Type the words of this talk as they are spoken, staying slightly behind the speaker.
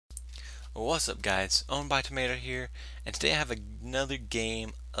Well, what's up, guys? Ownedbytamater here, and today I have another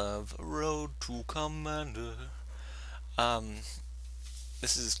game of Road to Commander. Um,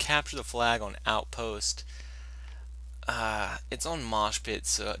 this is Capture the Flag on Outpost. It's on moshpit,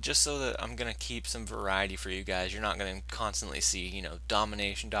 so just so that I'm gonna keep some variety for you guys. You're not gonna constantly see,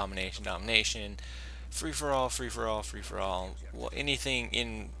 domination, domination, domination, free for all, free for all, free for all. Well, anything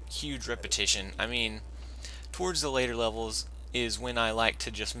in huge repetition. I mean, towards the later levels is when I like to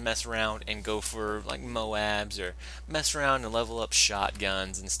just mess around and go for like Moabs or mess around and level up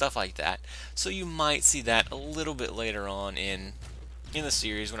shotguns and stuff like that. So you might see that a little bit later on in the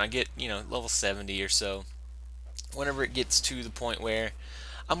series when I get, level 70 or so. Whenever it gets to the point where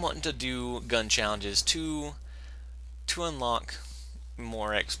I'm wanting to do gun challenges to unlock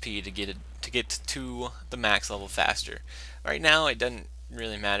more XP to get to the max level faster. Right now it doesn't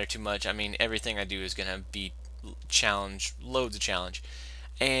really matter too much. I mean, everything I do is going to be challenge, loads of challenge.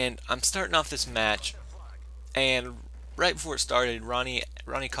 And I'm starting off this match, and right before it started, Ronnie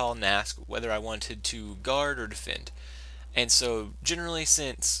called and asked whether I wanted to guard or defend. And so generally,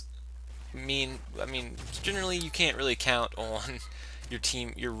 since generally you can't really count on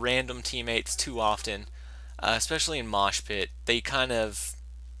your random teammates too often, especially in mosh pit. They kind of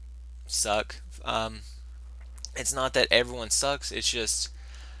suck. It's not that everyone sucks. It's just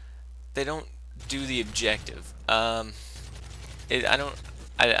they don't do the objective. I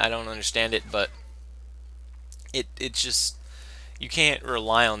don't understand it, but it's just you can't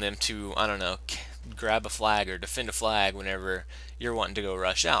rely on them to, I don't know, grab a flag or defend a flag whenever you're wanting to go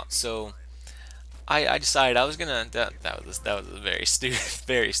rush out. So I decided I was gonna that was a very stupid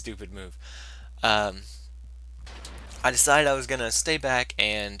very stupid move. I decided I was gonna stay back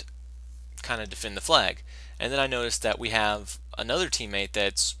and kind of defend the flag, and then I noticed that we have another teammate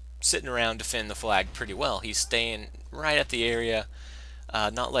that's sitting around defending the flag pretty well. He's staying right at the area,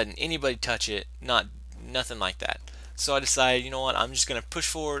 not letting anybody touch it, nothing like that. So I decided, you know what, I'm just going to push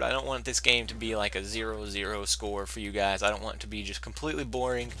forward. I don't want this game to be like a 0-0 score for you guys. I don't want it to be just completely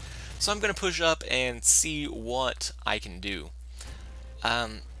boring. So I'm going to push up and see what I can do.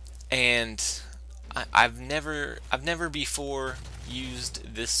 And I've never before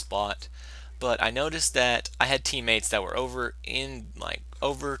used this spot, but I noticed that I had teammates that were over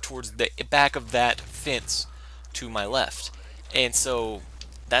towards the back of that fence to my left, and so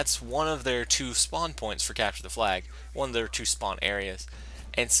that's one of their two spawn points for capture the flag, one of their two spawn areas.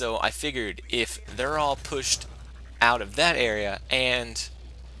 And so I figured if they're all pushed out of that area, and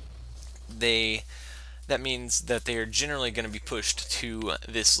that means that they are generally going to be pushed to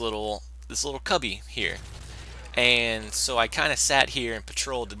this little cubby here. And so I kind of sat here and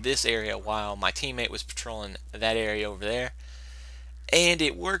patrolled this area while my teammate was patrolling that area over there. And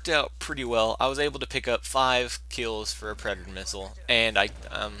it worked out pretty well. I was able to pick up 5 kills for a predator missile, and I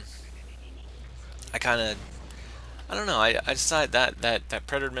don't know. I decided that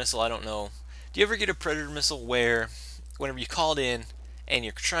predator missile. I don't know. Do you ever get a predator missile where, whenever you call it in and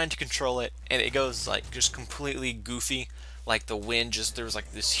you're trying to control it, and it goes like just completely goofy, like the wind there was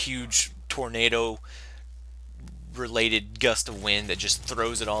like this huge tornado related gust of wind that just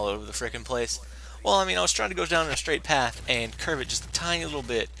throws it all over the frickin' place? Well, I mean, I was trying to go down in a straight path and curve it just a tiny little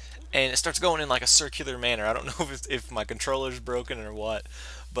bit, and it starts going in like a circular manner. I don't know if my controller's broken or what,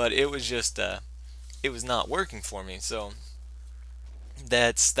 but it was just it was not working for me. So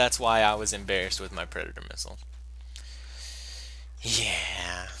that's why I was embarrassed with my predator missile.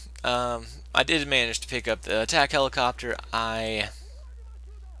 Yeah. I did manage to pick up the attack helicopter. I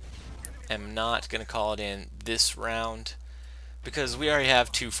am not going to call it in this round because we already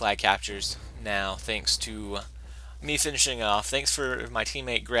have 2 flag captures now, thanks to me finishing it off. Thanks for my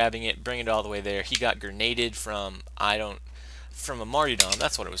teammate grabbing it, bringing it all the way there. He got grenaded from a martyrdom.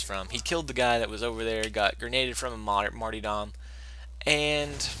 That's what it was from. He killed the guy that was over there, got grenaded from a martyrdom,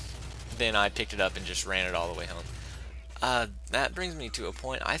 and then I picked it up and just ran it all the way home. That brings me to a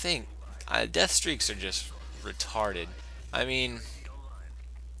point. I think death streaks are just retarded. I mean,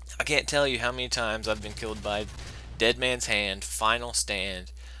 I can't tell you how many times I've been killed by Dead Man's Hand, Final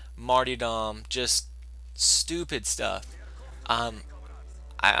Stand, martyrdom, just stupid stuff.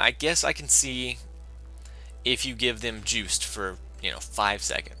 I guess I can see if you give them juiced for 5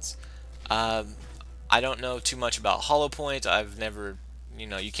 seconds. I don't know too much about hollow point. I've never,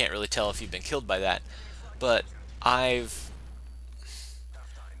 you can't really tell if you've been killed by that, but I've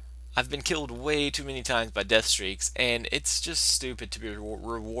been killed way too many times by death streaks, and it's just stupid to be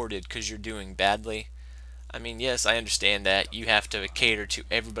rewarded because you're doing badly. I mean, yes, I understand that you have to cater to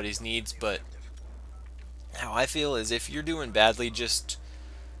everybody's needs, but how I feel is if you're doing badly, just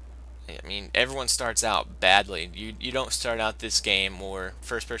I mean, everyone starts out badly. You don't start out this game or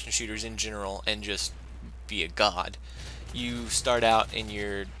first-person shooters in general and just be a god. You start out and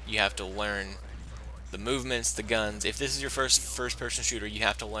you have to learn the movements, the guns. If this is your first-person shooter, you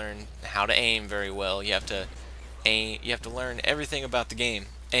have to learn how to aim very well. You have to aim. You have to learn everything about the game,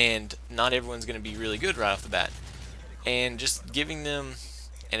 and not everyone's going to be really good right off the bat. And just giving them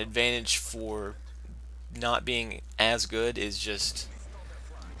an advantage for not being as good is just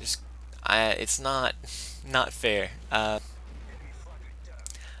it's not fair. I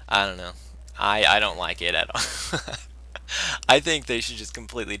don't know. I don't like it at all. I think they should just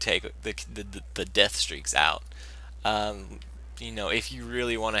completely take the death streaks out. You know, if you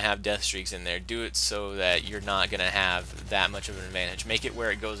really want to have death streaks in there, do it so that you're not going to have that much of an advantage. Make it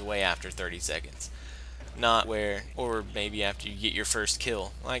where it goes away after 30 seconds. Not where, or maybe after you get your first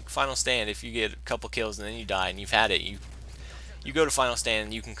kill. Like Final Stand, if you get a couple kills and then you die and you've had it, you go to Final Stand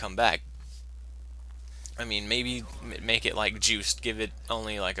and you can come back. I mean, maybe make it like Juiced, give it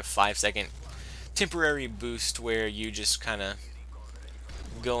only like a 5-second temporary boost where you just kind of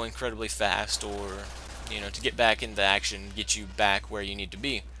go incredibly fast, or you know, to get back into action, get you back where you need to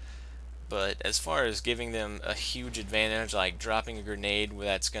be. But as far as giving them a huge advantage, like dropping a grenade where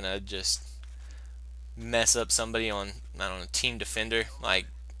that's gonna just mess up somebody on, I don't know, Team Defender, like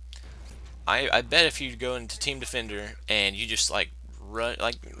I bet if you go into Team Defender and you just like run,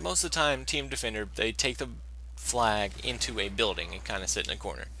 like most of the time Team Defender, they take the flag into a building and kind of sit in a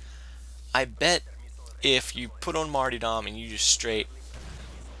corner. I bet if you put on Martyrdom and you just straight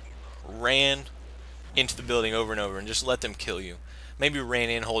ran into the building over and over and just let them kill you, maybe ran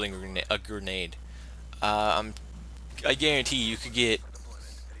in holding a grenade, I guarantee you could get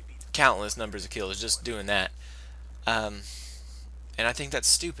countless numbers of kills just doing that. And I think that's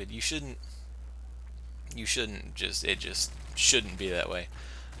stupid. You shouldn't just, it just shouldn't be that way.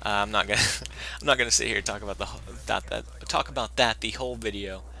 I'm not gonna sit here and talk about that the whole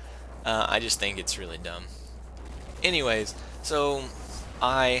video. I just think it's really dumb. Anyways, so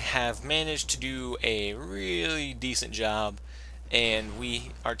I have managed to do a really decent job, and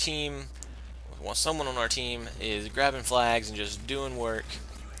our team, well, someone on our team is grabbing flags and just doing work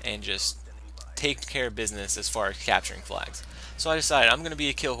and just taking care of business as far as capturing flags. So I decided I'm going to be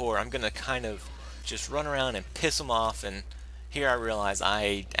a kill whore. I'm going to kind of just run around and piss them off, and here I realize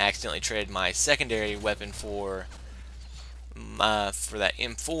I accidentally traded my secondary weapon for that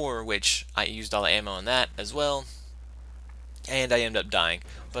M4, which I used all the ammo on that as well, and I ended up dying.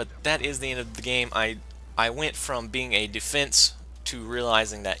 But that is the end of the game. I went from being a defense to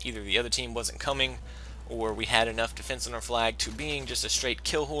realizing that either the other team wasn't coming or we had enough defense on our flag, to being just a straight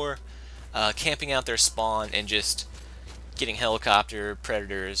kill whore, camping out their spawn and just getting helicopter,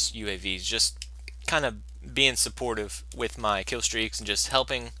 predators, UAVs, just kind of being supportive with my kill streaks and just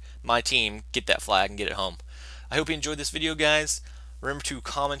helping my team get that flag and get it home. I hope you enjoyed this video, guys. Remember to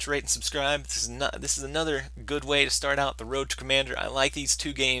comment, rate, and subscribe. This is another good way to start out the road to Commander. I like these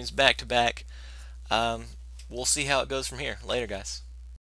two games back to back. We'll see how it goes from here. Later, guys.